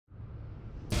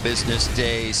Business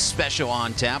Day special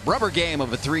on tap. Rubber game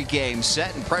of a 3-game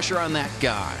set and pressure on that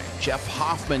guy. Jeff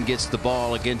Hoffman gets the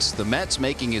ball against the Mets,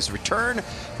 making his return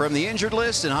from the injured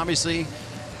list, and obviously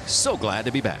so glad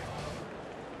to be back.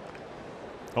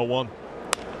 0-1.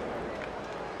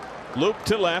 Loop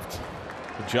to left.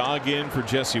 Jog in for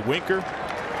Jesse Winker.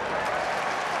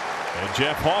 And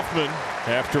Jeff Hoffman,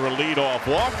 after a leadoff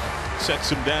walk,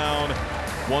 sets him down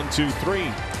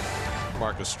 1-2-3.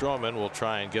 Marcus Stroman will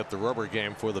try and get the rubber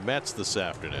game for the Mets this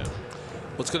afternoon.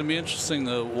 Well, it's going to be interesting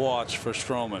to watch for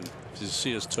Stroman to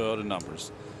see his Toyota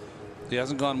numbers. He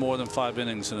hasn't gone more than 5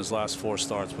 innings in his last 4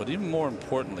 starts, but even more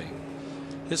importantly,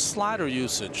 his slider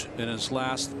usage in his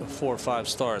last 4 or 5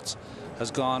 starts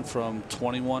has gone from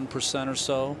 21% or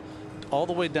so all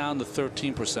the way down to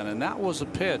 13%, and that was a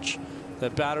pitch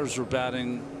that batters were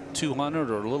batting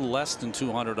 200 or a little less than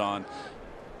 200 on.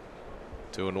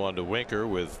 2-1 to Winker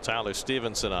with Tyler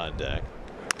Stevenson on deck.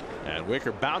 And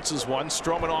Winker bounces one.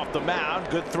 Stroman off the mound.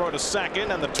 Good throw to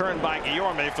second, and the turn by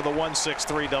Guillorme for the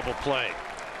 1-6-3 double play.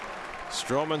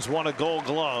 Stroman's won a Gold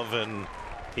Glove, and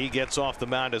he gets off the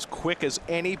mound as quick as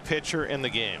any pitcher in the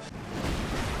game.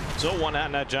 So 1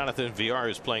 out now. Jonathan VR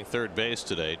is playing third base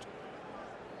today.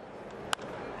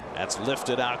 That's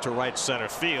lifted out to right center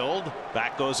field.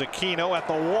 Back goes Aquino at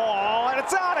the wall, and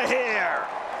it's out of here.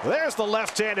 There's the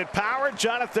left-handed power.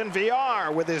 Jonathan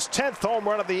VR with his 10th home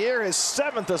run of the year, his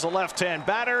 7th as a left-hand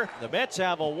batter. The Mets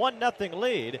have a 1-0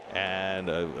 lead. And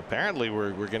apparently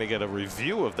we're going to get a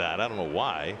review of that. I don't know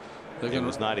why. It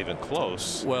was not even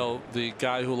close. Well, the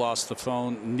guy who lost the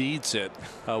phone needs it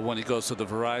when he goes to the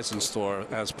Verizon store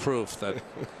as proof that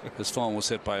his phone was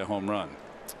hit by a home run.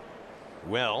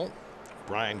 Well,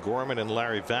 Brian Gorman and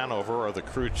Larry Vanover are the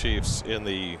crew chiefs in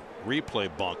the replay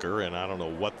bunker, and I don't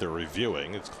know what they're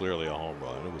reviewing. It's clearly a home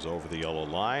run. It was over the yellow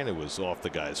line. It was off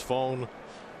the guy's phone.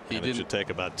 And it should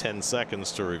take about 10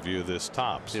 seconds to review this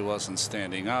tops. He wasn't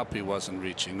standing up. He wasn't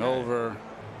reaching over.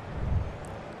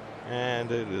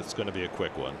 And it's going to be a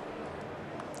quick one.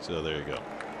 So there you go.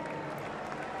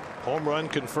 Home run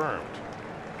confirmed.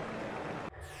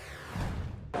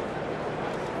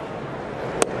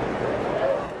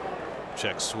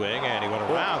 Check swing, and he went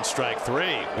around. Strike 3.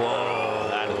 Whoa,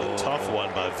 that is a tough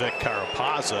one by Vic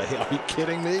Carapazza. Are you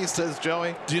kidding me? Says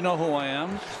Joey. Do you know who I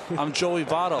am? I'm Joey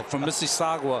Votto from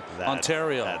Mississauga,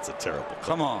 Ontario. That's a terrible call.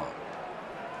 Come on.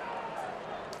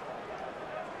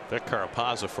 Vic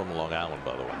Carapazza from Long Island,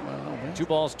 by the way. Well, 2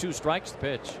 balls, 2 strikes. The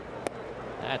pitch.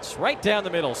 That's right down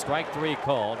the middle. Strike 3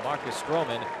 called. Marcus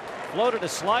Stroman floated a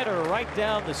slider right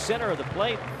down the center of the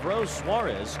plate. Throws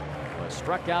Suarez.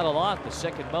 Struck out a lot, the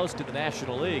second most in the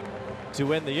National League,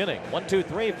 to end the inning.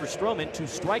 1-2-3 for Stroman, 2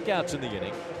 strikeouts in the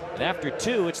inning. And after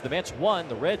 2, it's the Mets 1,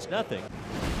 the Reds nothing.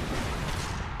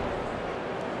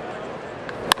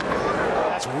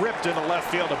 That's ripped into left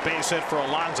field. A base hit for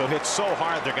Alonso. Hit so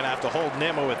hard they're going to have to hold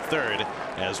Nimmo at third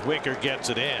as Winker gets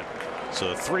it in.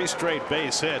 So 3 straight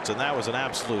base hits, and that was an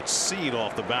absolute seed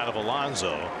off the bat of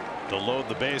Alonso to load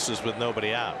the bases with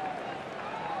nobody out.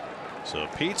 So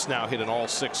Pete's now hit in all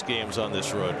 6 games on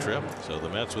this road trip. So the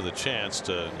Mets with a chance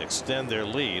to extend their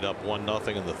lead up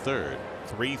 1-0 in the third.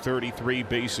 333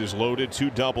 bases loaded, 2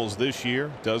 doubles this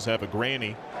year. Does have a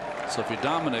granny. So if you're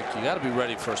Dominic, you got to be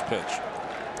ready first pitch.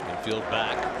 Infield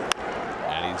back,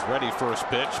 and he's ready first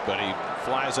pitch, but he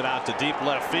flies it out to deep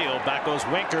left field. Back goes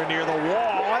Winker near the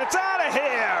wall, and it's out of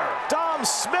here. Dom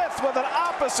Smith with an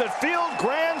opposite field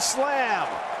grand slam.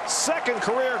 Second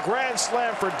career grand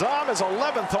slam for Dom, his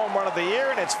 11th home run of the year,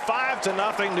 and it's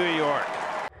 5-0 New York.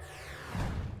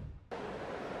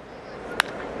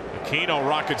 Aquino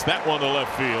rockets that one to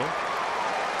left field.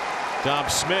 Dom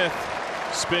Smith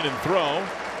spin and throw.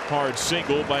 Hard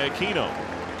single by Aquino.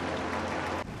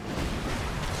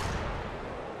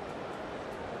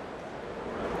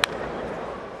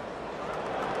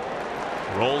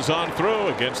 Rolls on through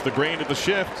against the grain of the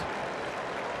shift.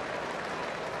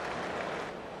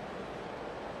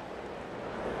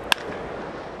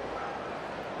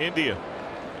 India.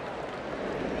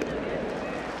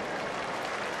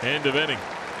 End of inning.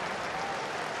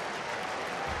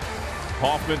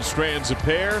 Hoffman strands a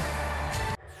pair.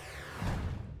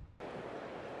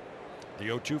 The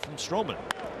 0-2 from Stroman.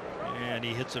 And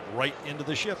he hits it right into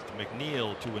the shift.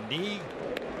 McNeil to a knee.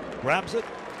 Grabs it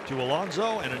to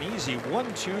Alonso. And an easy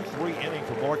 1-2-3 inning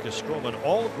for Marcus Stroman.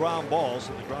 All ground balls,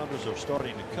 and the grounders are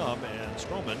starting to come. And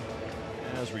Stroman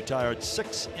has retired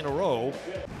 6 in a row.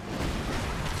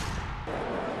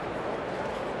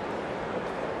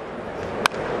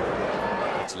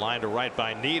 It's lined to right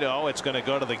by Nito. It's going to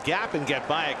go to the gap and get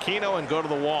by Aquino and go to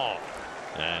the wall.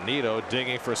 And Nito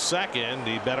digging for second.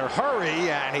 He better hurry,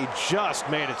 and he just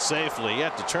made it safely. He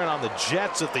had to turn on the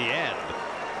jets at the end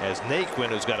as Naquin,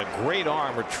 who's got a great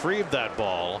arm, retrieved that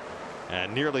ball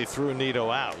and nearly threw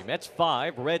Nito out. Mets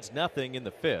 5, Reds nothing in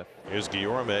the 5th. Here's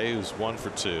Guillorme, who's 1 for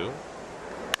 2.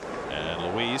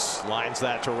 And Luis lines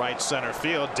that to right center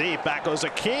field. Deep. Back goes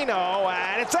Aquino,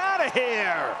 and it's out of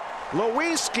here.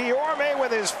 Luis Guillorme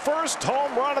with his first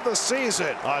home run of the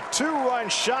season. A 2-run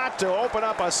shot to open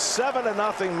up a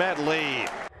 7-0 Met lead.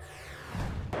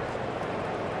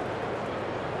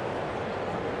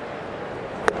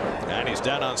 And he's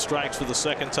down on strikes for the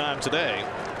second time today.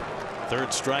 Third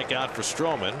strikeout for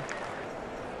Stroman.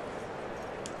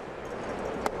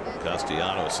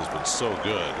 Castellanos has been so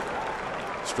good.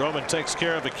 Stroman takes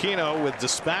care of Aquino with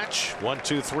dispatch.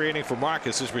 1-2-3 inning for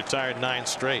Marcus. He's retired 9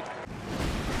 straight.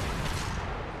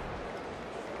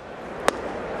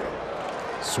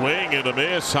 Swing and a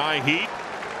miss. High heat.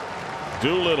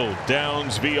 Doolittle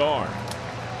downs VR.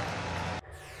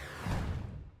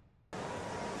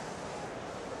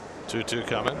 2-2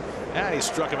 coming. And he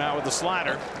struck him out with the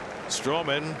slider.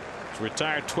 Stroman is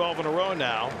retired 12 in a row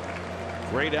now.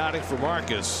 Great outing for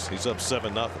Marcus. He's up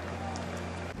 7-0.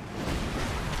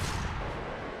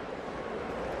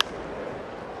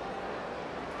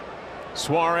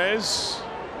 Suarez.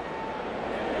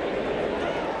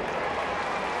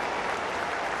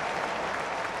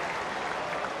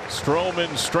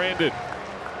 Stroman stranded.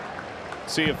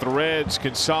 See if the Reds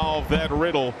can solve that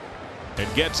riddle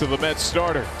and get to the Mets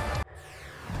starter.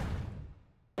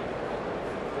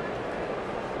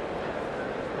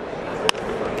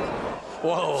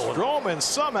 Whoa. Stroman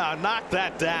somehow knocked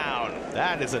that down.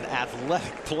 That is an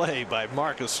athletic play by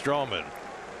Marcus Stroman.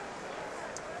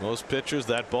 Most pitchers,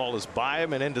 that ball is by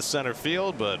him and into center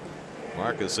field, but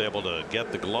Marcus able to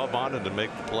get the glove on it and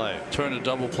make the play. Turn a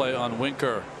double play on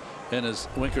Winker in his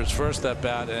Winker's first at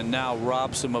bat, and now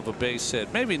robs him of a base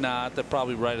hit. Maybe not. They're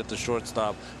probably right at the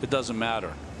shortstop. It doesn't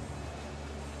matter.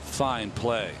 Fine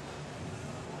play.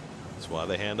 That's why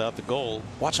they hand out the goal.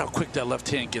 Watch how quick that left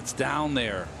hand gets down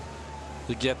there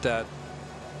to get that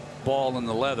ball in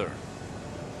the leather.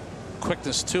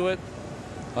 Quickness to it.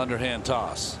 Underhand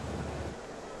toss.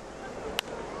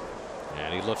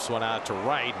 And he lifts one out to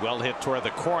right. Well hit toward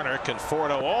the corner.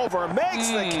 Conforto over. Makes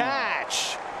the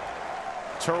catch.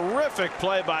 Terrific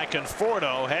play by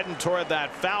Conforto, heading toward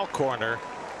that foul corner.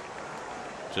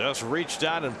 Just reached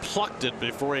out and plucked it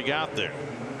before he got there.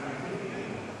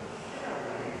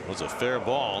 It was a fair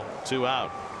ball. 2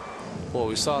 out. Well,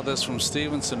 we saw this from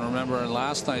Stevenson, remember, in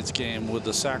last night's game with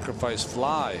the sacrifice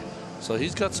fly. So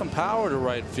he's got some power to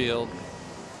right field.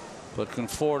 But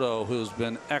Conforto, who's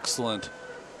been excellent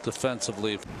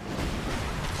defensively.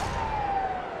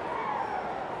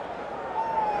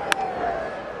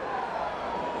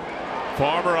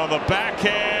 Farmer on the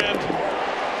backhand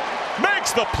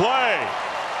makes the play.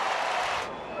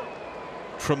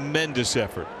 Tremendous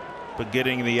effort. But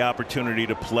getting the opportunity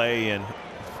to play and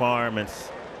farm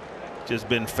has just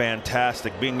been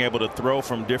fantastic. Being able to throw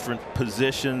from different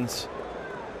positions.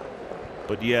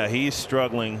 But yeah, he's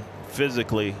struggling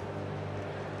physically.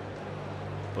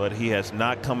 But he has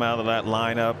not come out of that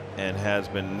lineup and has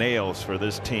been nails for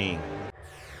this team.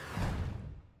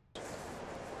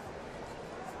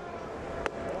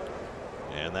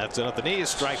 And that's in at the knees.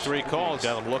 Strike 3 called.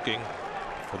 Got him looking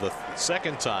for the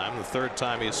second time. The third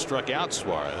time he has struck out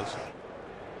Suarez.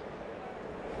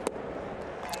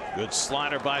 Good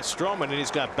slider by Stroman, and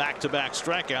he's got back-to-back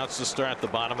strikeouts to start the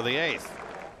bottom of the 8th.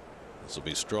 This will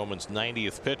be Stroman's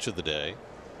 90th pitch of the day.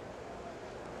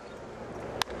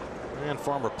 And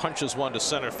Farmer punches one to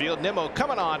center field. Nimmo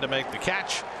coming on to make the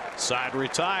catch. Side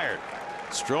retired.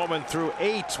 Stroman threw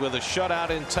 8 with a shutout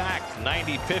intact.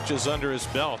 90 pitches under his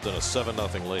belt and a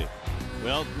 7-0 lead.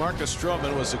 Well, Marcus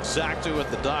Stroman was exactly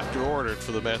what the doctor ordered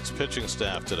for the Mets pitching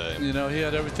staff today. You know, he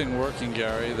had everything working,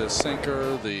 Gary. The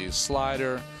sinker, the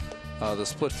slider, the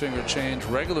split finger change,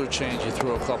 regular change he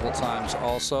threw a couple times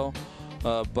also.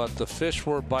 But the fish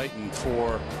were biting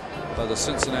for the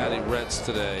Cincinnati Reds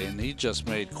today, and he just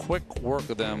made quick work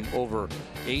of them over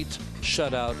 8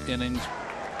 shutout innings.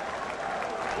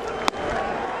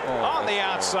 On the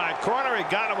outside corner, he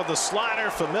got him with the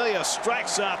slider. Familia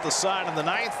strikes out the side in the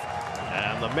 9th,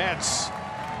 and the Mets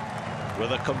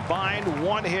with a combined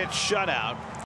 1-hit shutout